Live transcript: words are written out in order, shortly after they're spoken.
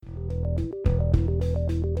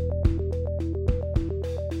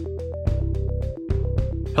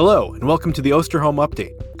Hello, and welcome to the Osterholm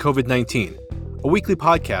Update, COVID-19, a weekly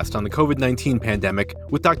podcast on the COVID-19 pandemic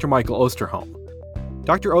with Dr. Michael Osterholm.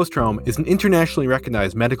 Dr. Osterholm is an internationally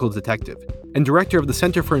recognized medical detective and director of the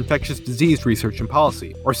Center for Infectious Disease Research and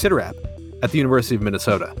Policy, or CIDRAP, at the University of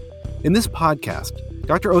Minnesota. In this podcast,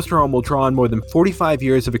 Dr. Osterholm will draw on more than 45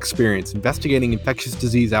 years of experience investigating infectious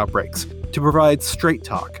disease outbreaks to provide straight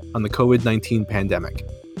talk on the COVID-19 pandemic.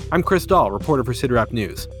 I'm Chris Dall, reporter for CIDRAP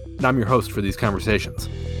News, and I'm your host for these conversations.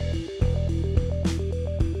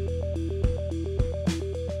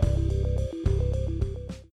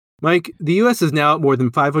 Mike, the U.S. is now at more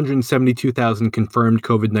than 572,000 confirmed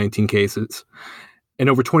COVID-19 cases and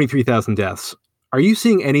over 23,000 deaths. Are you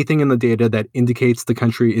seeing anything in the data that indicates the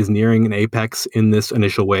country is nearing an apex in this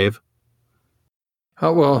initial wave?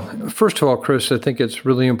 Well, first of all, Chris, I think it's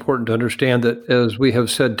really important to understand that, as we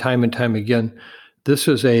have said time and time again, this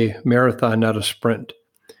is a marathon, not a sprint.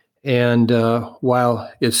 And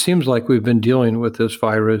while it seems like we've been dealing with this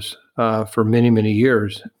virus for many, many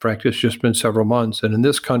years, in fact, it's just been several months, and in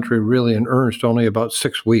this country, really in earnest, only about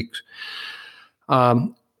 6 weeks.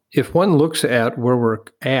 If one looks at where we're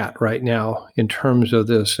at right now in terms of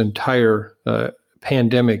this entire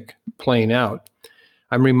pandemic playing out,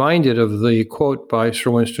 I'm reminded of the quote by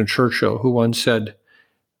Sir Winston Churchill, who once said,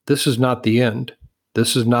 "This is not the end.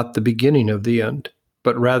 This is not the beginning of the end,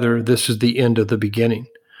 but rather this is the end of the beginning."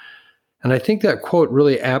 And I think that quote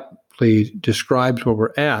really aptly describes where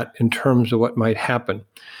we're at in terms of what might happen.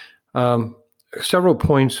 Several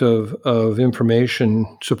points of information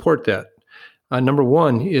support that. Number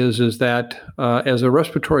one is that as a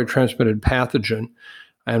respiratory transmitted pathogen,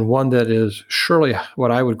 and one that is surely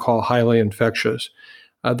what I would call highly infectious,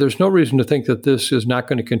 there's no reason to think that this is not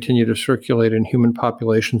going to continue to circulate in human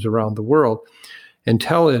populations around the world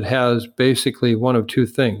until it has basically one of two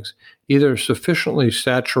things: either sufficiently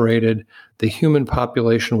saturated the human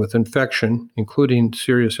population with infection, including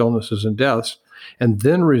serious illnesses and deaths, and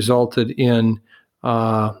then resulted in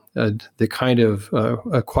the kind of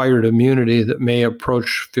acquired immunity that may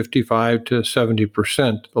approach 55 to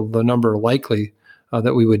 70% of the number likely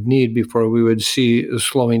that we would need before we would see a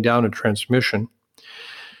slowing down of transmission,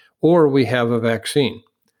 or we have a vaccine.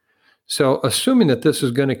 So assuming that this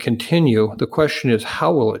is going to continue, the question is,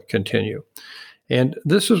 how will it continue? And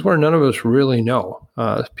this is where none of us really know.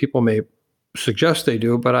 People may suggest they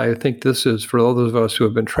do, but I think this is, for all those of us who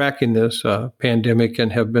have been tracking this pandemic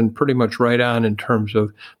and have been pretty much right on in terms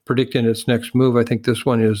of predicting its next move, I think this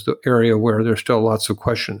one is the area where there's still lots of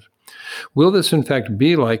questions. Will this in fact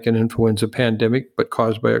be like an influenza pandemic, but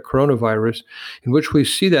caused by a coronavirus, in which we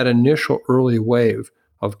see that initial early wave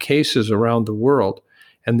of cases around the world,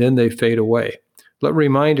 and then they fade away? Let me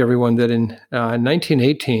remind everyone that in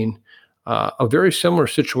 1918, a very similar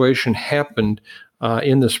situation happened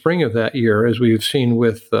in the spring of that year, as we've seen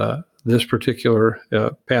with this particular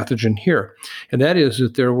pathogen here. And that is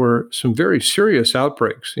that there were some very serious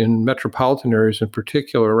outbreaks in metropolitan areas in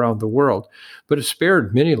particular around the world, but it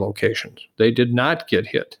spared many locations. They did not get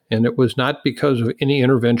hit. And it was not because of any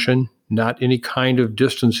intervention, not any kind of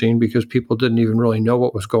distancing, because people didn't even really know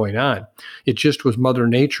what was going on. It just was Mother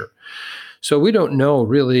Nature. So we don't know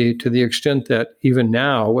really, to the extent that even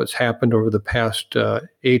now what's happened over the past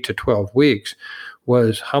 8 to 12 weeks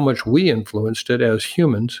was how much we influenced it as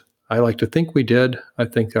humans. I like to think we did. I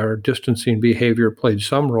think our distancing behavior played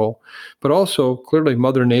some role, but also clearly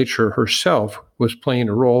Mother Nature herself was playing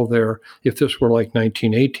a role there if this were like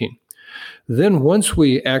 1918. Then once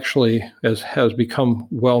we actually, as has become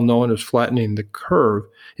well known as flattening the curve,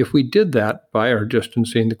 if we did that by our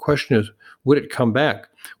distancing, the question is, would it come back?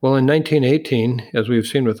 Well, in 1918, as we've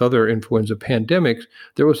seen with other influenza pandemics,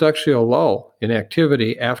 there was actually a lull in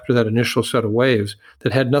activity after that initial set of waves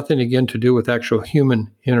that had nothing again to do with actual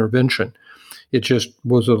human intervention. It just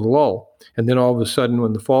was a lull. And then all of a sudden,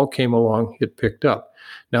 when the fall came along, it picked up.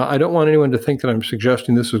 Now, I don't want anyone to think that I'm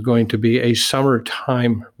suggesting this is going to be a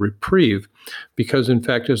summertime reprieve, because in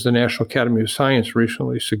fact, as the National Academy of Science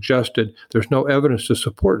recently suggested, there's no evidence to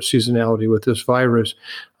support seasonality with this virus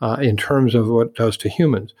in terms of what it does to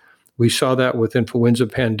humans. We saw that with influenza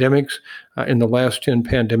pandemics. In the last 10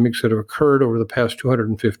 pandemics that have occurred over the past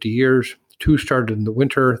 250 years, 2 started in the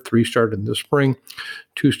winter, 3 started in the spring,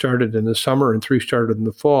 2 started in the summer, and 3 started in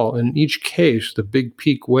the fall. And in each case, the big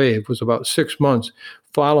peak wave was about 6 months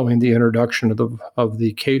following the introduction of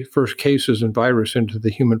the first cases and virus into the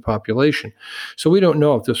human population. So we don't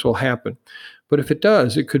know if this will happen. But if it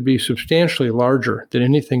does, it could be substantially larger than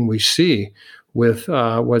anything we see with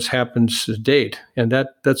what's happened to date. And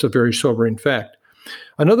that's a very sobering fact.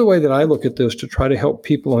 Another way that I look at this to try to help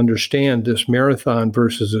people understand this marathon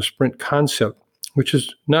versus a sprint concept which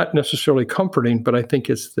is not necessarily comforting, but I think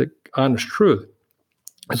it's the honest truth.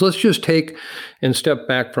 So let's just take and step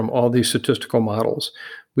back from all these statistical models.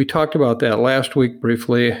 We talked about that last week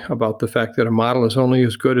briefly, about the fact that a model is only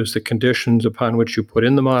as good as the conditions upon which you put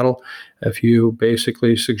in the model. If you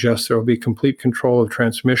basically suggest there will be complete control of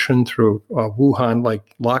transmission through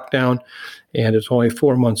Wuhan-like lockdown, and it's only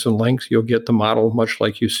 4 months in length, you'll get the model much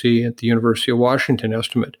like you see at the University of Washington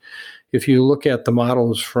estimate. If you look at the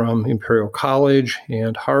models from Imperial College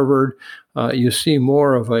and Harvard, you see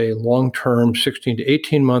more of a long-term 16 to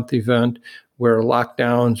 18-month event where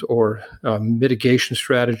lockdowns or mitigation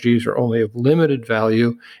strategies are only of limited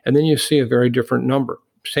value, and then you see a very different number.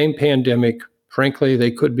 Same pandemic. Frankly,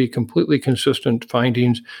 they could be completely consistent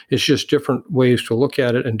findings. It's just different ways to look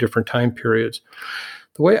at it in different time periods.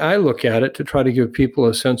 The way I look at it, to try to give people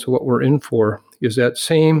a sense of what we're in for, is that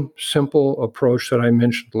same simple approach that I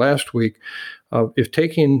mentioned last week. If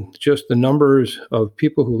taking just the numbers of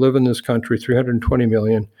people who live in this country, 320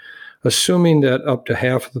 million, assuming that up to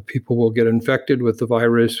half of the people will get infected with the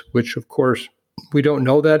virus, which of course we don't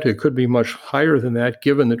know that. It could be much higher than that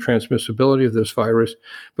given the transmissibility of this virus,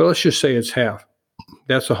 but let's just say it's half.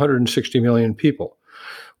 That's 160 million people.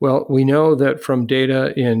 Well, we know that from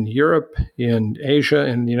data in Europe, in Asia,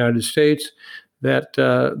 and the United States, that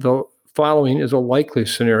the following is a likely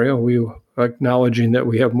scenario. We acknowledging that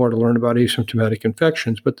we have more to learn about asymptomatic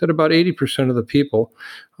infections, but that about 80% of the people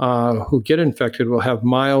who get infected will have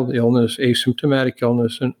mild illness, asymptomatic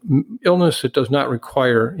illness, and illness that does not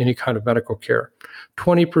require any kind of medical care.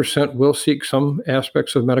 20% will seek some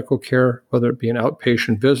aspects of medical care, whether it be an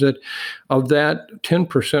outpatient visit. Of that,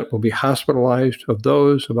 10% will be hospitalized. Of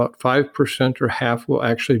those, about 5% or half will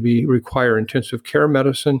actually require intensive care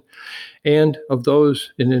medicine. And of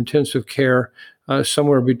those in intensive care,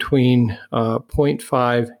 somewhere between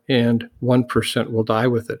 0.5 and 1% will die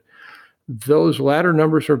with it. Those latter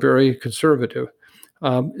numbers are very conservative.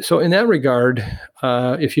 So in that regard,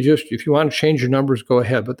 if you want to change your numbers, go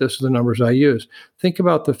ahead, but this is the numbers I use. Think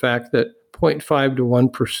about the fact that 0.5 to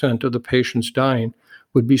 1% of the patients dying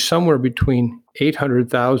would be somewhere between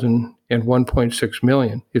 800,000 and 1.6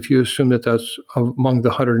 million, if you assume that that's among the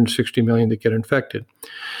 160 million that get infected.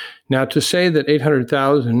 Now, to say that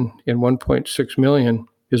 800,000 and 1.6 million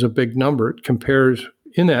is a big number, it compares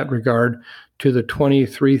in that regard to the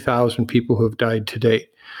 23,000 people who have died to date.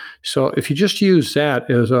 So if you just use that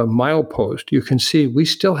as a milepost, you can see we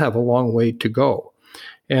still have a long way to go.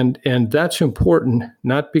 And that's important,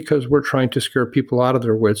 not because we're trying to scare people out of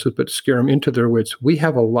their wits, but scare them into their wits. We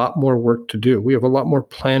have a lot more work to do. We have a lot more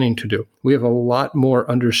planning to do. We have a lot more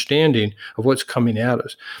understanding of what's coming at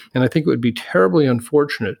us. And I think it would be terribly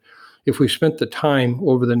unfortunate if we spent the time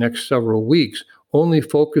over the next several weeks only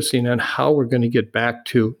focusing on how we're going to get back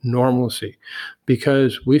to normalcy,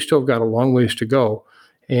 because we still got a long ways to go.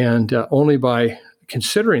 And only by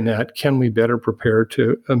considering that can we better prepare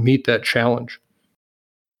to meet that challenge.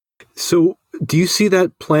 So do you see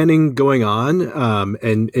that planning going on?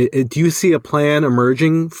 And do you see a plan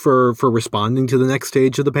emerging for responding to the next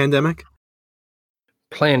stage of the pandemic?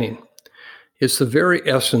 Planning. It's the very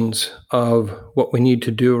essence of what we need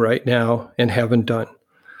to do right now and haven't done.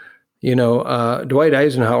 You know, Dwight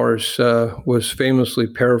Eisenhower's was famously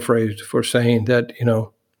paraphrased for saying that,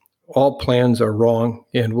 all plans are wrong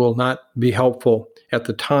and will not be helpful at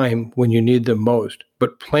the time when you need them most.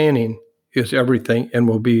 But planning is everything and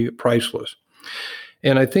will be priceless.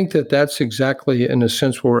 And I think that that's exactly, in a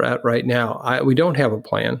sense, where we're at right now. We don't have a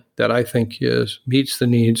plan that I think meets the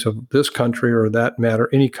needs of this country, or that matter,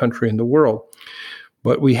 any country in the world.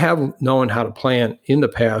 But we have known how to plan in the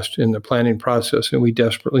past in the planning process, and we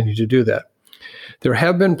desperately need to do that. There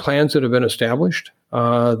have been plans that have been established.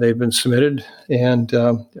 They've been submitted, and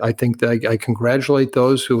I think that I congratulate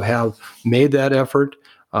those who have made that effort.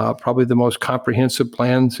 Probably the most comprehensive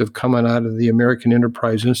plans have come out of the American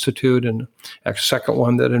Enterprise Institute, and a second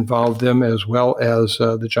one that involved them, as well as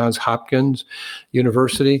the Johns Hopkins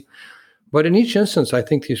University. But in each instance, I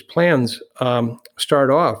think these plans start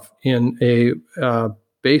off in a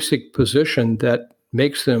basic position that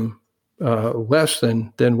makes them less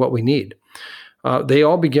than what we need. They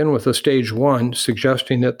all begin with a stage one,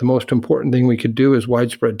 suggesting that the most important thing we could do is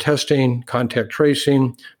widespread testing, contact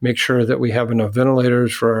tracing, make sure that we have enough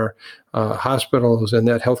ventilators for our hospitals, and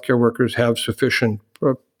that healthcare workers have sufficient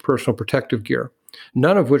personal protective gear,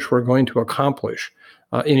 none of which we're going to accomplish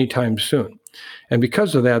anytime soon. And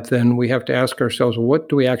because of that, then we have to ask ourselves, well, what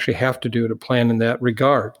do we actually have to do to plan in that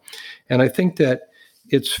regard? And I think that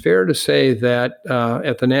it's fair to say that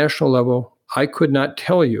at the national level, I could not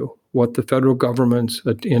tell you what the federal government's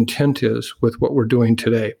intent is with what we're doing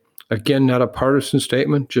today. Again, not a partisan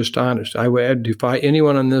statement, just honest. I would defy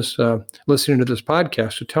anyone on this listening to this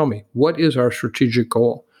podcast to tell me, what is our strategic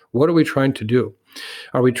goal? What are we trying to do?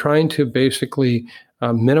 Are we trying to basically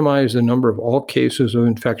minimize the number of all cases of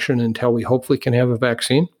infection until we hopefully can have a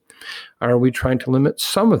vaccine? Are we trying to limit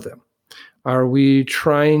some of them? Are we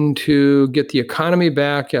trying to get the economy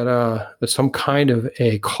back at some kind of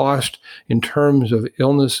a cost in terms of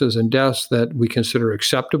illnesses and deaths that we consider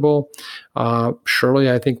acceptable? Surely,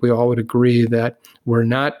 I think we all would agree that we're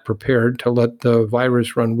not prepared to let the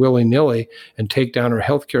virus run willy-nilly and take down our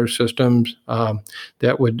healthcare systems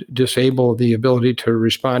that would disable the ability to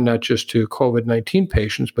respond not just to COVID-19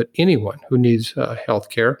 patients, but anyone who needs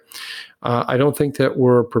healthcare. I don't think that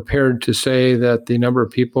we're prepared to say that the number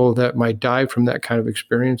of people that might die from that kind of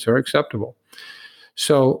experience are acceptable.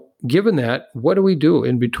 So given that, what do we do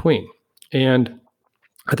in between? And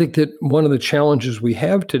I think that one of the challenges we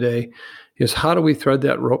have today is how do we thread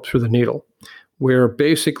that rope through the needle, where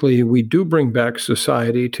basically we do bring back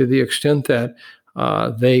society to the extent that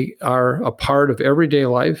they are a part of everyday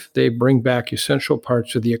life. They bring back essential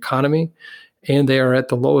parts of the economy, and they are at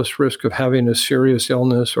the lowest risk of having a serious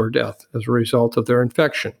illness or death as a result of their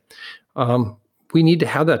infection. We need to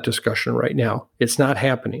have that discussion right now. It's not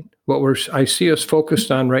happening. What I see us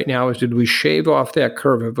focused on right now is, did we shave off that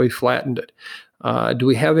curve? Have we flattened it? Do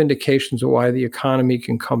we have indications of why the economy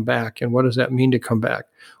can come back? And what does that mean to come back?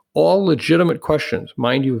 All legitimate questions,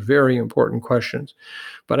 mind you, very important questions.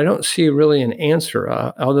 But I don't see really an answer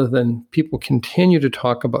other than people continue to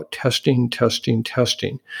talk about testing.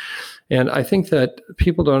 And I think that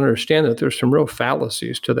people don't understand that there's some real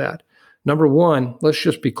fallacies to that. Number one, let's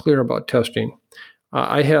just be clear about testing.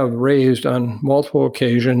 I have raised on multiple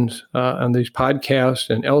occasions on these podcasts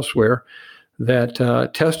and elsewhere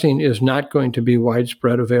that testing is not going to be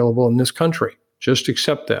widespread available in this country. Just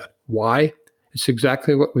accept that. Why? It's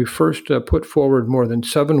exactly what we first put forward more than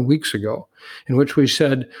 7 weeks ago, in which we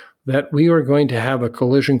said that we are going to have a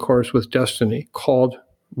collision course with destiny called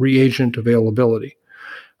reagent availability.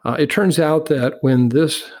 It turns out that when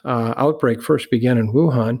this outbreak first began in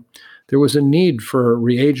Wuhan, there was a need for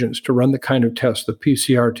reagents to run the kind of test, the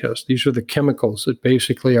PCR test. These are the chemicals that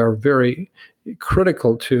basically are very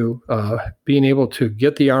critical to being able to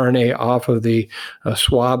get the RNA off of the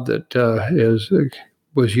swab that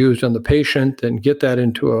was used on the patient and get that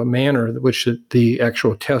into a manner which the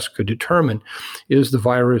actual test could determine is the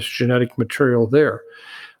virus genetic material there.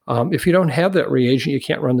 If you don't have that reagent, you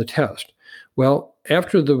can't run the test. Well,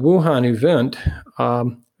 after the Wuhan event,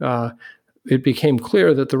 it became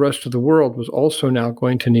clear that the rest of the world was also now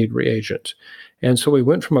going to need reagents. And so we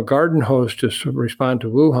went from a garden hose to respond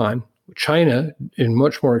to Wuhan. China, in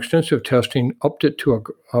much more extensive testing, upped it to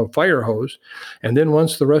a fire hose. And then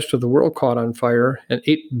once the rest of the world caught on fire and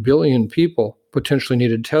 8 billion people potentially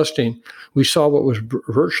needed testing, we saw what was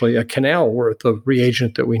virtually a canal worth of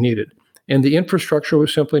reagent that we needed. And the infrastructure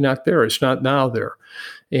was simply not there. It's not now there.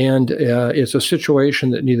 And it's a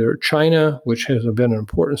situation that neither China, which has been an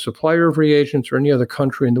important supplier of reagents, or any other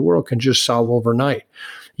country in the world can just solve overnight.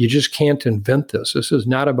 You just can't invent this. This is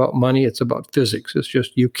not about money. It's about physics. It's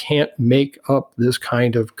just you can't make up this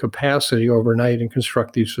kind of capacity overnight and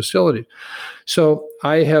construct these facilities. So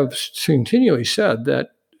I have continually said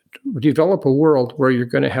that develop a world where you're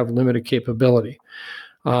going to have limited capability.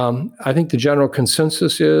 I think the general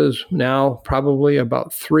consensus is now probably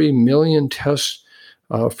about 3 million tests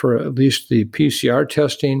for at least the PCR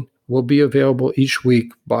testing will be available each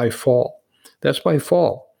week by fall. That's by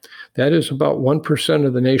fall. That is about 1%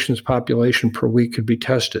 of the nation's population per week could be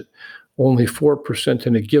tested, only 4%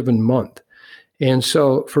 in a given month. And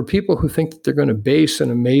so for people who think that they're going to base an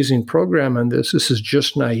amazing program on this is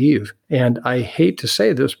just naive. And I hate to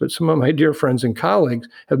say this, but some of my dear friends and colleagues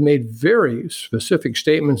have made very specific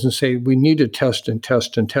statements and say we need to test, and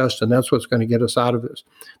that's what's going to get us out of this.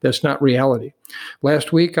 That's not reality.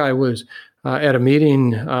 Last week I was at a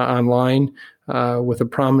meeting online with a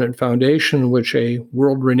prominent foundation, which a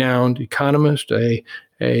world-renowned economist, a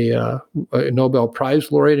Nobel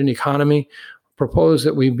Prize laureate in economy, proposed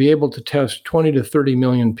that we be able to test 20 to 30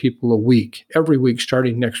 million people a week, every week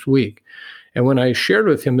starting next week. And when I shared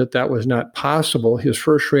with him that that was not possible, his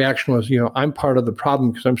first reaction was, I'm part of the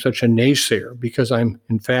problem because I'm such a naysayer, because I'm,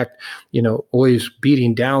 in fact, always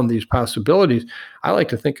beating down these possibilities. I like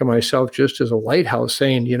to think of myself just as a lighthouse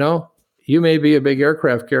saying, you may be a big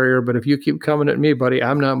aircraft carrier, but if you keep coming at me, buddy,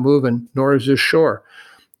 I'm not moving, nor is this shore.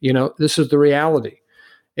 This is the reality.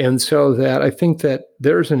 And so that I think that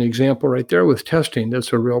there's an example right there with testing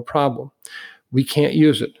that's a real problem. We can't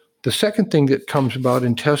use it. The second thing that comes about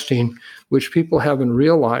in testing, which people haven't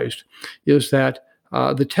realized, is that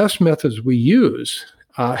the test methods we use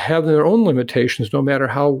have their own limitations, no matter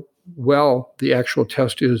how well the actual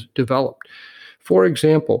test is developed. For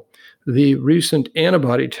example, the recent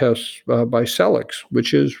antibody tests by Celix,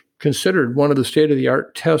 which is considered one of the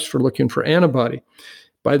state-of-the-art tests for looking for antibody,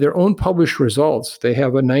 by their own published results, they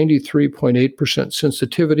have a 93.8%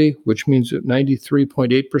 sensitivity, which means that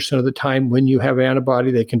 93.8% of the time when you have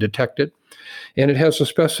antibody, they can detect it. And it has a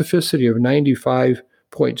specificity of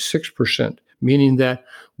 95.6%, meaning that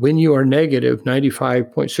when you are negative,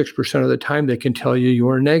 95.6% of the time, they can tell you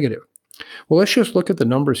are negative. Well, let's just look at the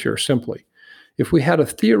numbers here simply. If we had a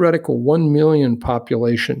theoretical 1 million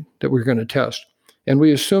population that we're going to test, and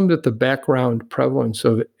we assume that the background prevalence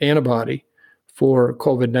of antibody for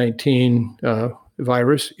COVID-19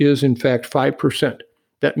 virus is in fact 5%.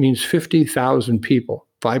 That means 50,000 people,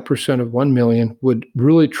 5% of 1 million, would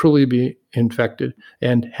really truly be infected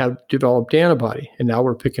and have developed antibody. And now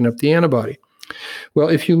we're picking up the antibody. Well,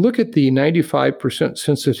 if you look at the 95%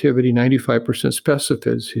 sensitivity, 95%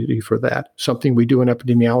 specificity for that, something we do in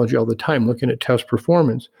epidemiology all the time, looking at test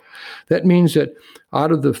performance, that means that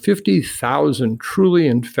out of the 50,000 truly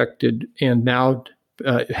infected and now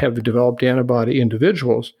have developed antibody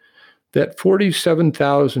individuals, that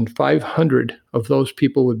 47,500 of those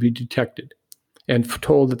people would be detected and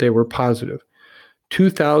told that they were positive.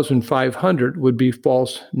 2,500 would be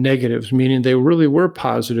false negatives, meaning they really were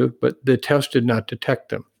positive, but the test did not detect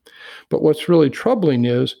them. But what's really troubling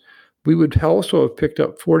is we would also have picked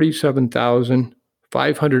up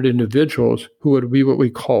 47,500 individuals who would be what we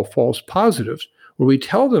call false positives, where we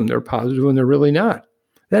tell them they're positive when they're really not.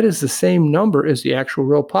 That is the same number as the actual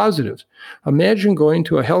real positives. Imagine going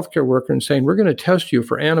to a healthcare worker and saying, we're going to test you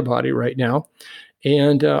for antibody right now.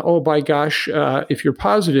 And, oh, by gosh, if you're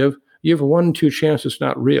positive, you have a 1 in 2 chance it's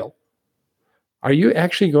not real. Are you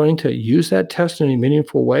actually going to use that test in a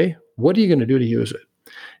meaningful way? What are you going to do to use it?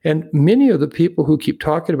 And many of the people who keep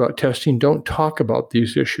talking about testing don't talk about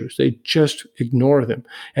these issues. They just ignore them.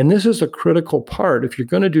 And this is a critical part. If you're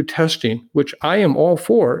going to do testing, which I am all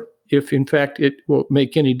for, if in fact it will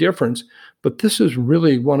make any difference, but this is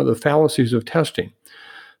really one of the fallacies of testing.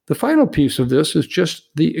 The final piece of this is just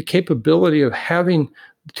the capability of having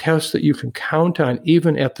tests that you can count on,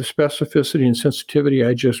 even at the specificity and sensitivity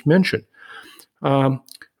I just mentioned.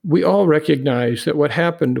 We all recognize that what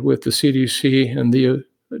happened with the CDC and the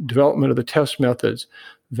development of the test methods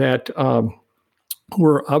that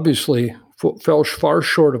were obviously fell far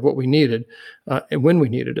short of what we needed and when we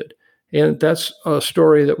needed it. And that's a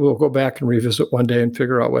story that we'll go back and revisit one day and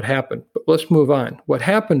figure out what happened. But let's move on. What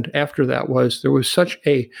happened after that was there was such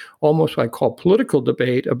a almost what I call political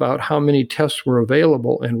debate about how many tests were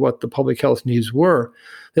available and what the public health needs were,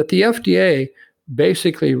 that the FDA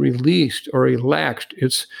basically released or relaxed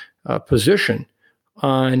its position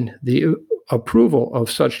on the approval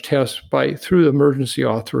of such tests through emergency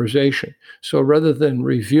authorization. So rather than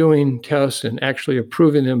reviewing tests and actually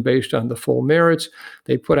approving them based on the full merits,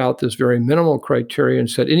 they put out this very minimal criteria and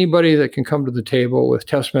said, anybody that can come to the table with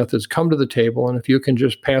test methods, come to the table. And if you can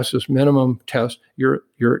just pass this minimum test,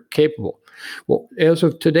 you're capable. Well, as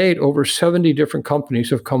of to date, over 70 different companies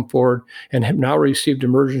have come forward and have now received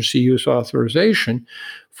emergency use authorization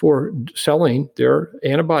for selling their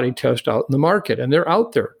antibody test out in the market. And they're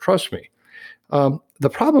out there, trust me. The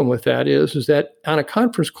problem with that is that on a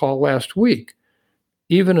conference call last week,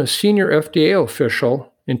 even a senior FDA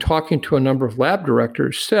official, in talking to a number of lab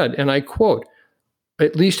directors, said, and I quote,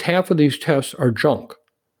 at least half of these tests are junk.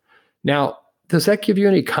 Now, does that give you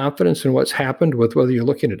any confidence in what's happened with whether you're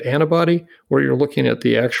looking at antibody or you're looking at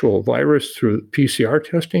the actual virus through PCR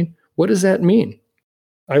testing? What does that mean?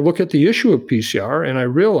 I look at the issue of PCR and I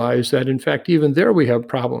realize that, in fact, even there we have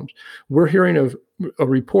problems. We're hearing of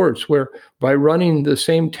reports where by running the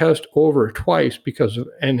same test over twice because of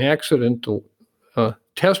an accidental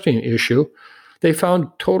testing issue, they found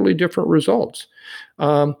totally different results.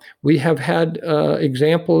 We have had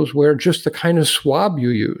examples where just the kind of swab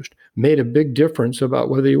you used made a big difference about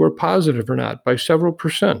whether you were positive or not by several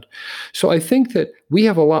percent. So I think that we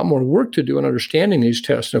have a lot more work to do in understanding these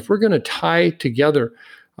tests. And if we're going to tie together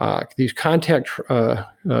these contact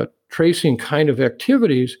tracing kind of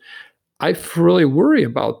activities, I really worry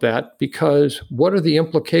about that, because what are the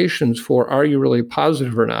implications for are you really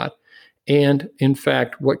positive or not? And in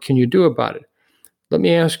fact, what can you do about it? Let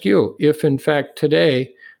me ask you, if in fact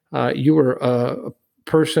today you were a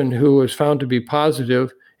person who was found to be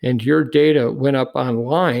positive and your data went up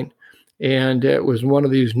online and it was one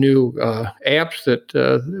of these new apps that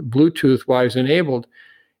Bluetooth-wise enabled,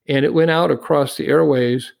 and it went out across the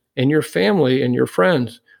airways and your family and your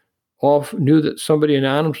friends all knew that somebody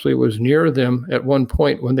anonymously was near them at one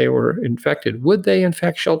point when they were infected, would they in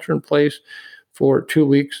fact shelter in place for 2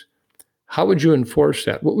 weeks, how would you enforce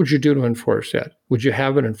that? What would you do to enforce that? Would you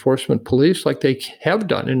have an enforcement police like they have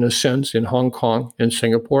done in a sense in Hong Kong and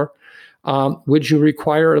Singapore? Would you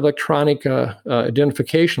require electronic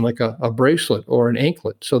identification like a bracelet or an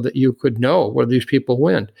anklet so that you could know where these people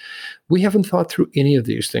went? We haven't thought through any of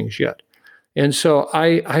these things yet. And so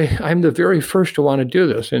I'm the very first to want to do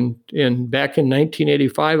this. And back in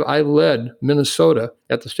 1985, I led Minnesota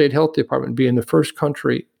at the state health department, being the first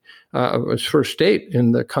state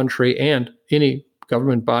in the country and any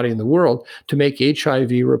government body in the world to make HIV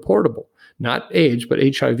reportable. Not AIDS, but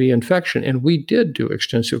HIV infection. And we did do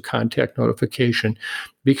extensive contact notification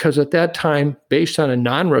because at that time, based on a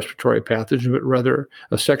non-respiratory pathogen, but rather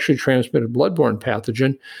a sexually transmitted bloodborne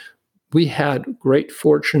pathogen, we had great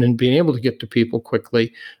fortune in being able to get to people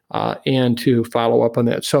quickly and to follow up on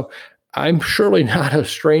that. So I'm surely not a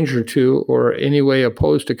stranger to or any way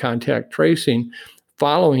opposed to contact tracing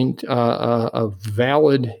following a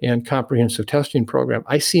valid and comprehensive testing program.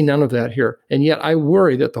 I see none of that here. And yet I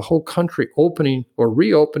worry that the whole country opening or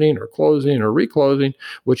reopening or closing or reclosing,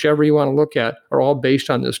 whichever you want to look at, are all based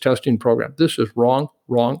on this testing program. This is wrong,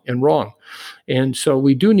 wrong, and wrong. And so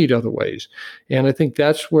we do need other ways. And I think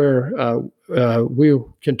that's where we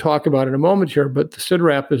can talk about in a moment here, but the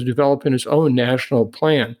CIDRAP is developing its own national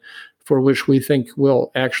plan for which we think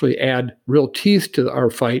will actually add real teeth to our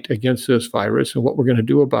fight against this virus and what we're going to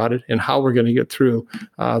do about it and how we're going to get through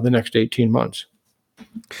the next 18 months.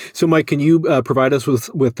 So, Mike, can you provide us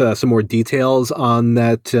with some more details on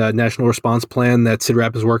that national response plan that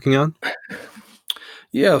CIDRAP is working on?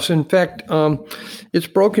 Yes. In fact, it's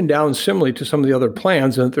broken down similarly to some of the other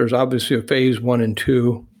plans, and there's obviously a phase 1 and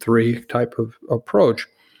 2, 3 type of approach.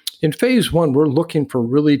 In phase 1, we're looking for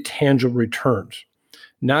really tangible returns.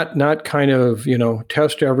 Not kind of,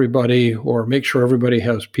 test everybody or make sure everybody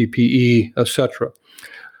has PPE, et cetera.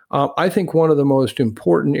 I think one of the most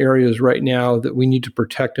important areas right now that we need to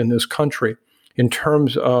protect in this country in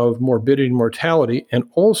terms of morbidity and mortality, and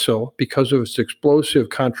also because of its explosive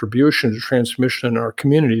contribution to transmission in our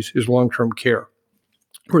communities, is long-term care.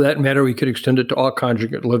 For that matter, we could extend it to all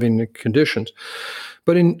conjugate living conditions.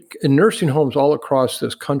 But in nursing homes all across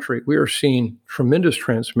this country, we are seeing tremendous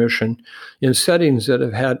transmission in settings that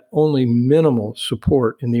have had only minimal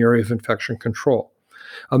support in the area of infection control.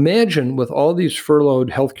 Imagine with all these furloughed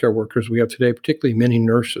healthcare workers we have today, particularly many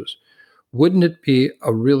nurses, wouldn't it be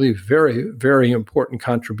a really very, very important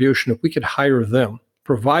contribution if we could hire them,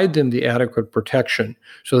 provide them the adequate protection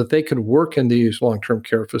so that they could work in these long-term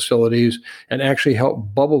care facilities and actually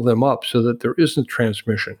help bubble them up so that there isn't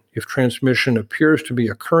transmission. If transmission appears to be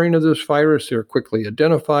occurring of this virus, they're quickly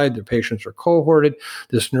identified, the patients are cohorted,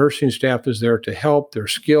 this nursing staff is there to help, they're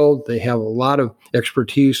skilled, they have a lot of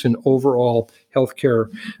expertise in overall healthcare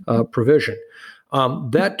provision.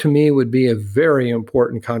 That to me would be a very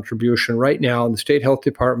important contribution right now. And the state health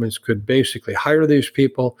departments could basically hire these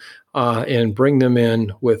people and bring them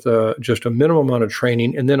in with just a minimum amount of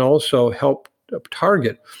training, and then also help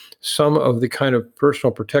target some of the kind of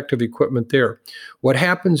personal protective equipment there. What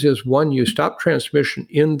happens is, one, you stop transmission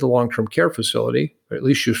in the long-term care facility, or at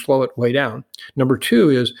least you slow it way down. Number two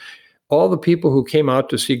is all the people who came out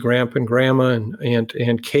to see Grandpa and Grandma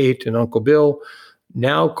and Kate and Uncle Bill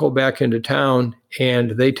now go back into town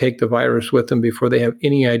and they take the virus with them before they have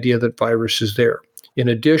any idea that virus is there. In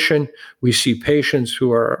addition, we see patients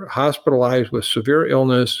who are hospitalized with severe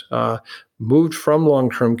illness, moved from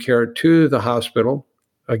long-term care to the hospital.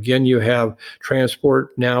 Again, you have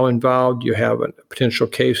transport now involved. You have potential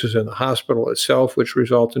cases in the hospital itself, which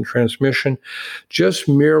result in transmission. Just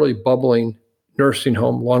merely bubbling nursing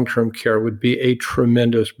home long-term care would be a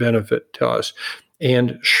tremendous benefit to us.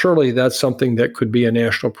 And surely that's something that could be a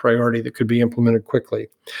national priority that could be implemented quickly.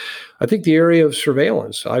 I think the area of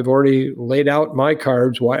surveillance, I've already laid out my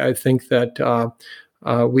cards why I think that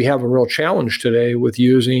we have a real challenge today with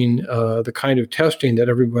using the kind of testing that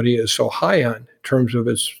everybody is so high on in terms of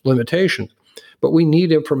its limitations. But we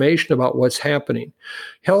need information about what's happening.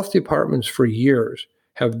 Health departments for years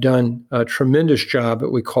have done a tremendous job at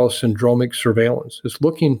what we call syndromic surveillance. It's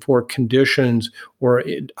looking for conditions or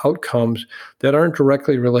outcomes that aren't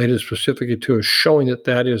directly related specifically to showing that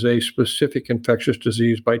that is a specific infectious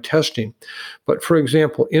disease by testing. But for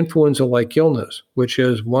example, influenza-like illness, which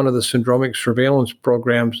is one of the syndromic surveillance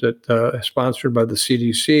programs that is sponsored by the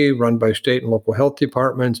CDC, run by state and local health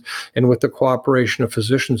departments, and with the cooperation of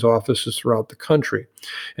physicians' offices throughout the country.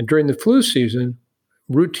 And during the flu season,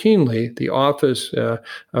 routinely, the office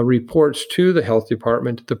reports to the health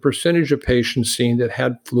department the percentage of patients seen that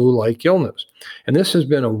had flu-like illness. And this has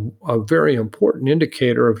been a very important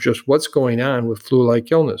indicator of just what's going on with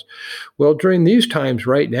flu-like illness. Well, during these times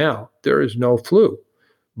right now, there is no flu.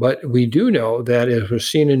 But we do know that it was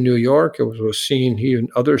seen in New York, it was seen here in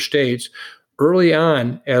other states, early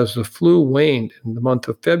on as the flu waned in the month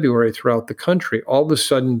of February throughout the country. All of a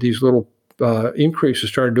sudden, these little increases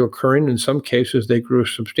started to occur, and in some cases, they grew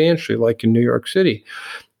substantially, like in New York City.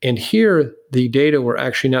 And here, the data were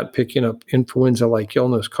actually not picking up influenza-like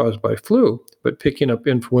illness caused by flu, but picking up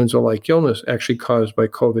influenza-like illness actually caused by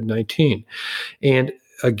COVID-19. And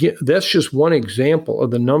again, that's just one example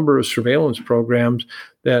of the number of surveillance programs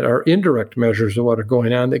that are indirect measures of what are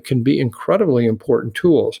going on that can be incredibly important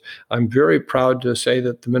tools. I'm very proud to say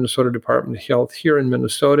that the Minnesota Department of Health here in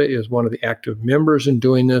Minnesota is one of the active members in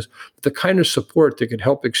doing this. The kind of support that could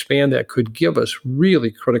help expand that could give us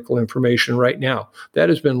really critical information right now. That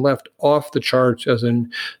has been left off the charts as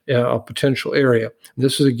a potential area.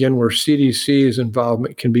 This is, again, where CDC's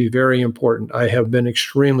involvement can be very important. I have been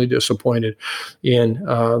extremely disappointed in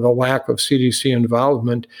the lack of CDC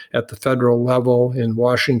involvement at the federal level in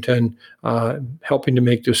Washington, helping to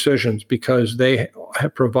make decisions, because they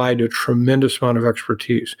have provided a tremendous amount of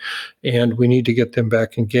expertise, and we need to get them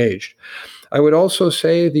back engaged. I would also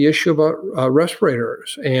say the issue about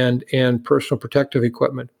respirators and personal protective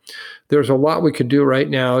equipment. There's a lot we could do right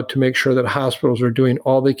now to make sure that hospitals are doing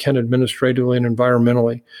all they can administratively and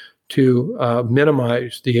environmentally to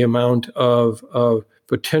minimize the amount of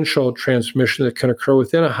potential transmission that can occur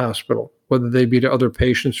within a hospital, whether they be to other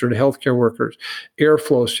patients or to healthcare workers,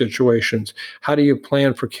 airflow situations. How do you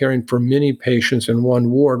plan for caring for many patients in one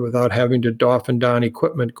ward without having to doff and don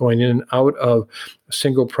equipment going in and out of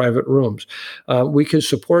single private rooms? We can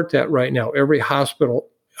support that right now. Every hospital,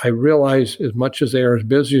 I realize, as much as they are as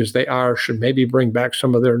busy as they are, should maybe bring back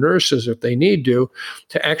some of their nurses if they need to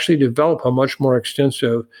actually develop a much more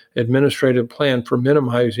extensive administrative plan for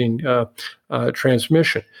minimizing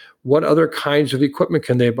transmission. What other kinds of equipment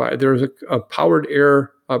can they buy? There's a powered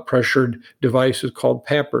air pressured devices called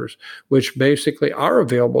PAPRs, which basically are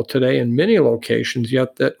available today in many locations,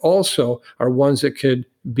 yet that also are ones that could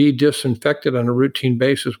be disinfected on a routine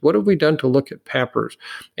basis. What have we done to look at PAPRs,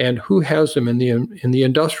 and who has them in the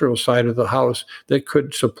industrial side of the house that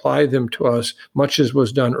could supply them to us, much as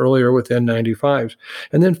was done earlier with N95s?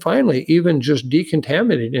 And then finally, even just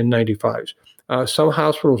decontaminating N95s. Some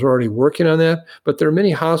hospitals are already working on that, but there are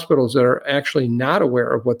many hospitals that are actually not aware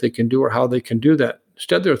of what they can do or how they can do that.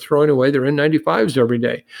 Instead, they're throwing away their N95s every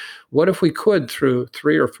day. What if we could, through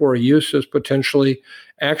 3 or 4 uses, potentially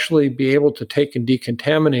actually be able to take and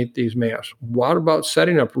decontaminate these masks? What about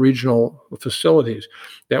setting up regional facilities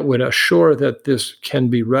that would assure that this can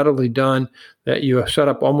be readily done, that you set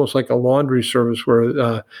up almost like a laundry service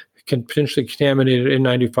where potentially contaminated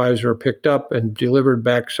N95s are picked up and delivered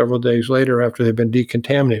back several days later after they've been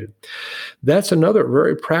decontaminated? That's another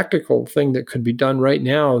very practical thing that could be done right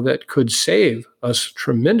now that could save us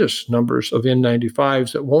tremendous numbers of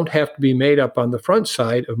N95s that won't have to be made up on the front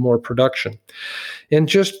side of more production. And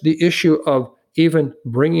just the issue of even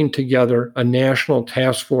bringing together a national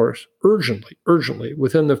task force urgently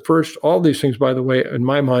within the first, all these things, by the way, in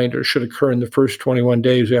my mind, should occur in the first 21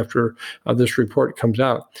 days after this report comes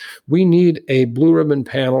out. We need a blue ribbon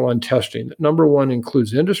panel on testing that, number one,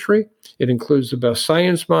 includes industry. It includes the best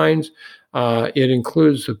science minds. It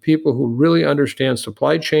includes the people who really understand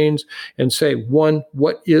supply chains, and say, one,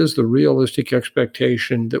 what is the realistic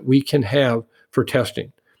expectation that we can have for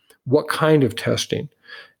testing? What kind of testing?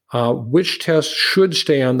 Which tests should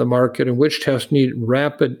stay on the market and which tests need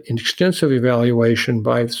rapid and extensive evaluation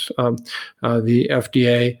by the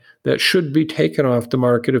FDA that should be taken off the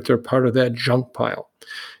market if they're part of that junk pile.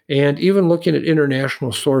 And even looking at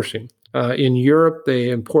international sourcing. In Europe, they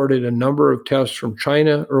imported a number of tests from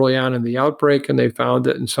China early on in the outbreak, and they found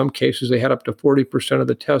that in some cases they had up to 40% of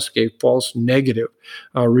the tests gave false negative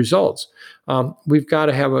results. We've got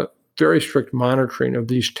to have a very strict monitoring of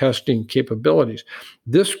these testing capabilities.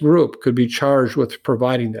 This group could be charged with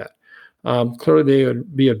providing that. Clearly, they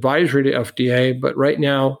would be advisory to FDA, but right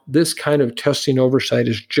now, this kind of testing oversight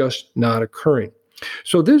is just not occurring.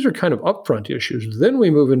 So these are kind of upfront issues. Then we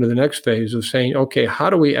move into the next phase of saying, okay, how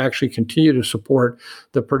do we actually continue to support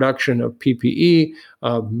the production of PPE,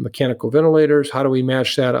 mechanical ventilators? How do we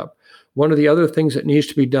match that up? One of the other things that needs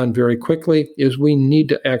to be done very quickly is we need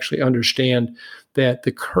to actually understand that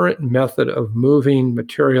the current method of moving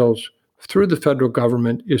materials through the federal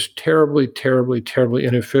government is terribly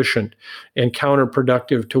inefficient and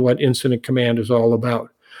counterproductive to what incident command is all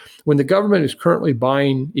about. When the government is currently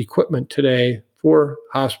buying equipment today 4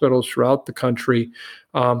 hospitals throughout the country.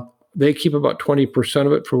 They keep about 20%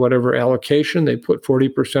 of it for whatever allocation. They put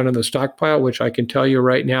 40% in the stockpile, which I can tell you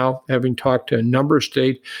right now, having talked to a number of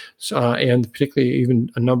states and particularly even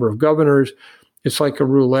a number of governors, it's like a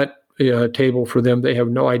roulette table for them. They have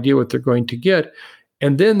no idea what they're going to get.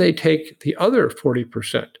 And then they take the other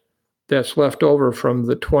 40% that's left over from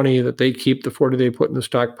the 20 that they keep, the 40 they put in the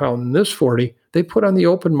stockpile, and this 40 they put on the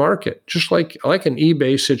open market, just like an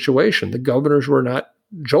eBay situation. The governors were not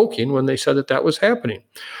joking when they said that was happening.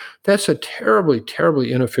 That's a terribly,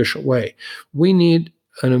 terribly inefficient way. We need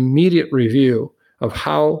an immediate review of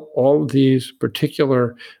how all of these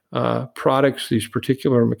particular products, these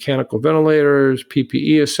particular mechanical ventilators,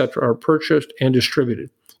 PPE, et cetera, are purchased and distributed.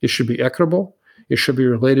 It should be equitable. It should be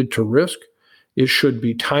related to risk. It should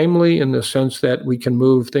be timely in the sense that we can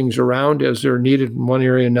move things around as they're needed in one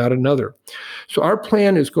area and not another. So our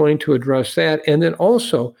plan is going to address that. And then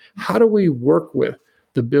also, how do we work with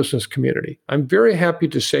the business community? I'm very happy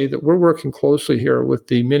to say that we're working closely here with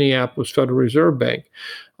the Minneapolis Federal Reserve Bank.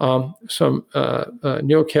 Neil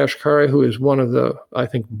Kashkari, who is one of the, I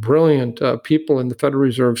think, brilliant people in the Federal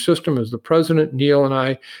Reserve System, is the president. Neil and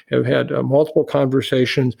I have had multiple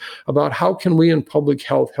conversations about how can we in public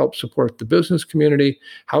health help support the business community?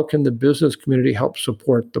 How can the business community help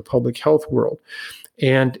support the public health world?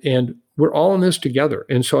 And we're all in this together.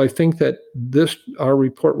 And so I think that our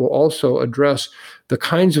report will also address the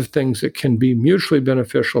kinds of things that can be mutually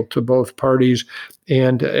beneficial to both parties,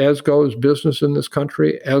 and as goes business in this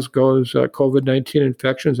country, as goes COVID-19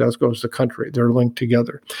 infections, as goes the country. They're linked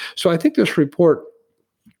together. So I think this report,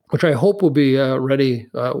 which I hope will be ready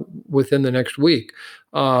within the next week,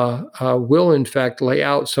 will in fact lay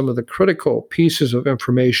out some of the critical pieces of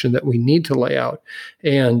information that we need to lay out.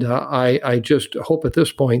 And I just hope at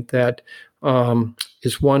this point that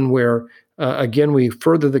is one where, again, we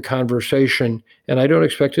further the conversation. And I don't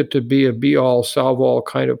expect it to be a be-all, solve-all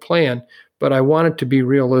kind of plan, but I want it to be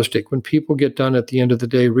realistic. When people get done at the end of the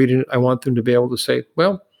day reading it, I want them to be able to say,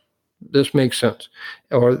 well, this makes sense,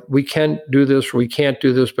 or we can do this, or we can't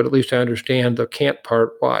do this, but at least I understand the can't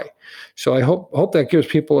part, why. So I hope that gives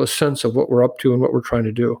people a sense of what we're up to and what we're trying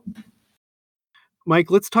to do. Mike,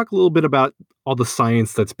 let's talk a little bit about all the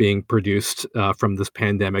science that's being produced from this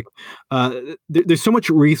pandemic. There's so much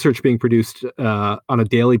research being produced on a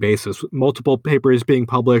daily basis, multiple papers being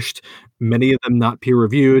published, many of them not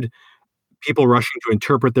peer-reviewed, people rushing to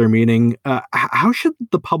interpret their meaning. How should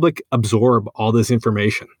the public absorb all this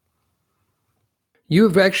information? You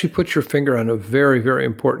have actually put your finger on a very, very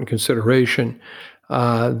important consideration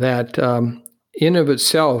that in of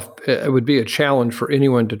itself, it would be a challenge for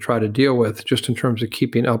anyone to try to deal with just in terms of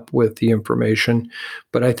keeping up with the information.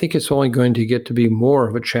 But I think it's only going to get to be more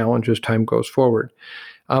of a challenge as time goes forward.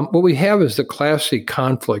 What we have is the classic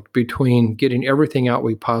conflict between getting everything out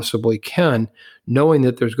we possibly can, knowing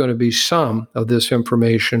that there's going to be some of this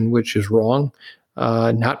information which is wrong,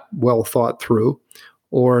 not well thought through,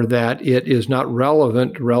 or that it is not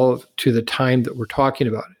relevant to the time that we're talking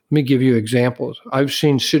about it. Let me give you examples. I've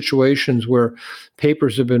seen situations where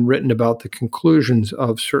papers have been written about the conclusions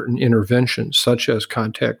of certain interventions, such as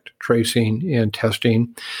contact tracing and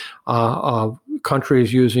testing,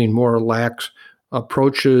 countries using more lax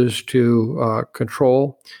approaches to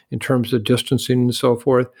control in terms of distancing and so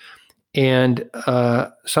forth, and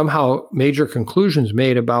somehow major conclusions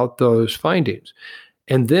made about those findings.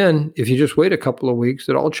 And then if you just wait a couple of weeks,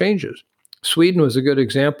 it all changes. Sweden was a good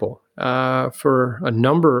example. For a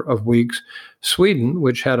number of weeks, Sweden,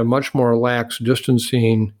 which had a much more lax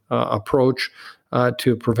distancing approach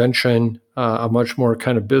to prevention, a much more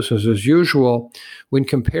kind of business as usual, when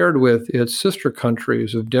compared with its sister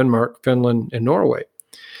countries of Denmark, Finland, and Norway.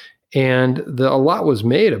 And a lot was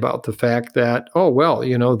made about the fact that, oh, well,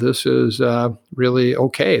 this is really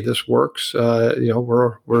okay. This works.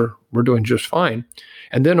 We're doing just fine.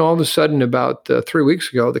 And then all of a sudden, about 3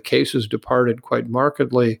 weeks ago, the cases departed quite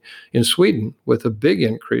markedly in Sweden with a big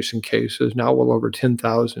increase in cases, now well over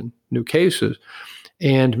 10,000 new cases.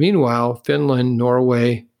 And meanwhile, Finland,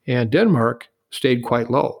 Norway, and Denmark stayed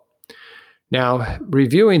quite low. Now,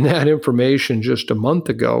 reviewing that information just a month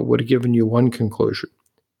ago would have given you one conclusion.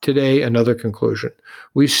 Today, another conclusion.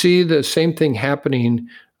 We see the same thing happening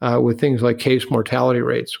with things like case mortality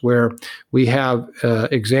rates, where we have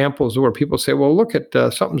examples where people say, well, look at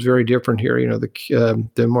something's very different here.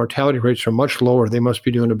 The mortality rates are much lower. They must be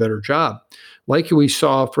doing a better job. Like we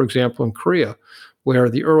saw, for example, in Korea, where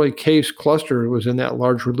the early case cluster was in that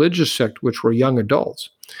large religious sect, which were young adults.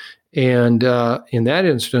 And in that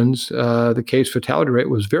instance, the case fatality rate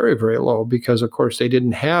was very, very low because, of course, they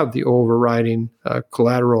didn't have the overriding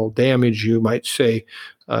collateral damage, you might say,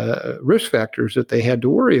 risk factors that they had to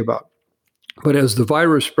worry about. But as the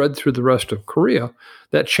virus spread through the rest of Korea,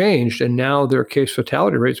 that changed, and now their case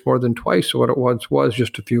fatality rate's more than twice what it once was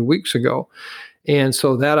just a few weeks ago. And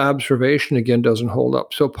so that observation, again, doesn't hold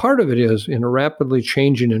up. So part of it is, in a rapidly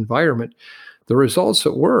changing environment, the results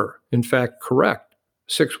that were, in fact, correct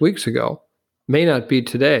 6 weeks ago may not be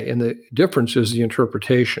today. And the difference is the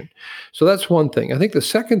interpretation. So that's one thing. I think the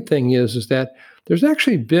second thing is that there's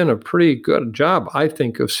actually been a pretty good job, I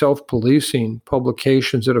think, of self-policing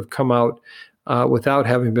publications that have come out without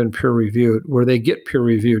having been peer-reviewed, where they get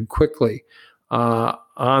peer-reviewed quickly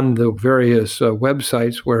on the various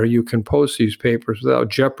websites where you can post these papers without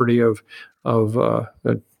jeopardy of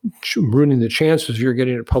ruining the chances of you're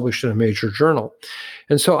getting it published in a major journal.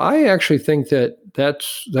 And so I actually think that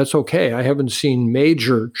that's okay. I haven't seen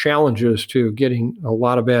major challenges to getting a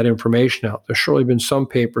lot of bad information out. There's surely been some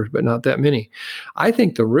papers, but not that many. I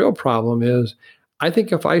think the real problem is, I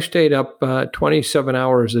think if I stayed up 27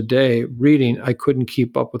 hours a day reading, I couldn't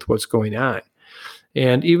keep up with what's going on.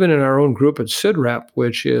 And even in our own group at CIDRAP,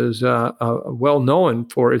 which is well known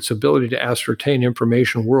for its ability to ascertain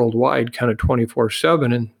information worldwide, kind of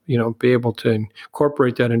 24/7, and be able to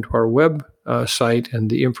incorporate that into our web site and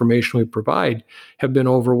the information we provide, have been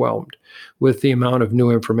overwhelmed with the amount of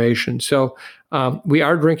new information. So we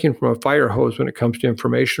are drinking from a fire hose when it comes to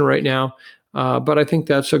information right now. But I think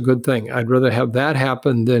that's a good thing. I'd rather have that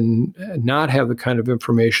happen than not have the kind of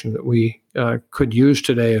information that we could use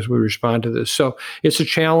today as we respond to this. So it's a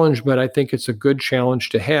challenge, but I think it's a good challenge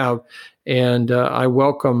to have. And I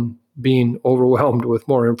welcome being overwhelmed with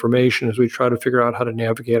more information as we try to figure out how to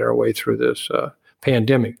navigate our way through this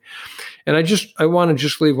pandemic. And I want to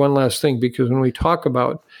just leave one last thing, because when we talk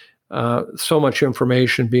about so much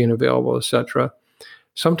information being available, et cetera,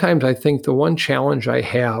 sometimes I think the one challenge I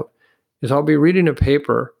have is I'll be reading a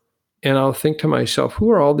paper and I'll think to myself,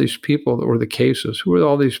 who are all these people that were the cases? Who are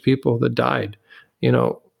all these people that died?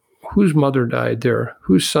 Whose mother died there?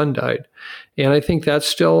 Whose son died? And I think that's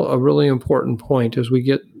still a really important point. As we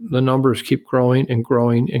get the numbers keep growing and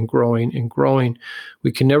growing and growing and growing,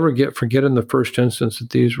 we can never forget in the first instance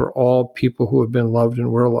that these were all people who have been loved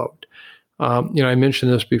and were loved. I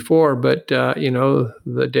mentioned this before, but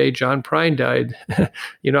the day John Prine died,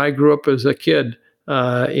 I grew up as a kid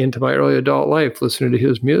into my early adult life listening to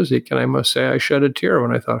his music, and I must say I shed a tear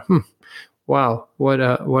when I thought, wow, what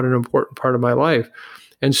an important part of my life.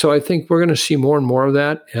 And so I think we're going to see more and more of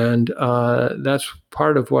that, and that's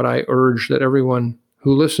part of what I urge that everyone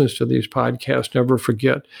who listens to these podcasts never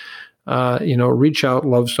forget. Reach out,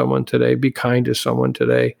 love someone today, be kind to someone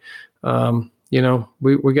today.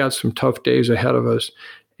 We got some tough days ahead of us,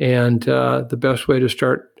 and the best way to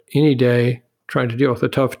start any day trying to deal with a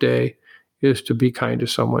tough day is to be kind to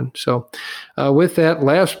someone. So with that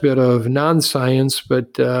last bit of non-science,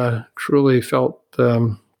 but truly felt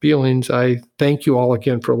feelings, I thank you all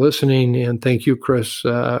again for listening, and thank you, Chris,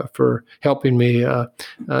 for helping me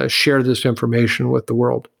share this information with the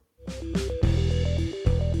world.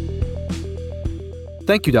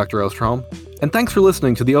 Thank you, Dr. Osterholm, and thanks for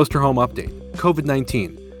listening to the Osterholm Update,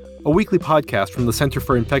 COVID-19, a weekly podcast from the Center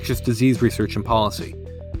for Infectious Disease Research and Policy.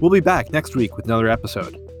 We'll be back next week with another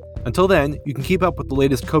episode. Until then, you can keep up with the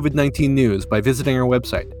latest COVID-19 news by visiting our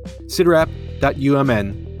website,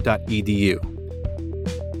 cidrap.umn.edu.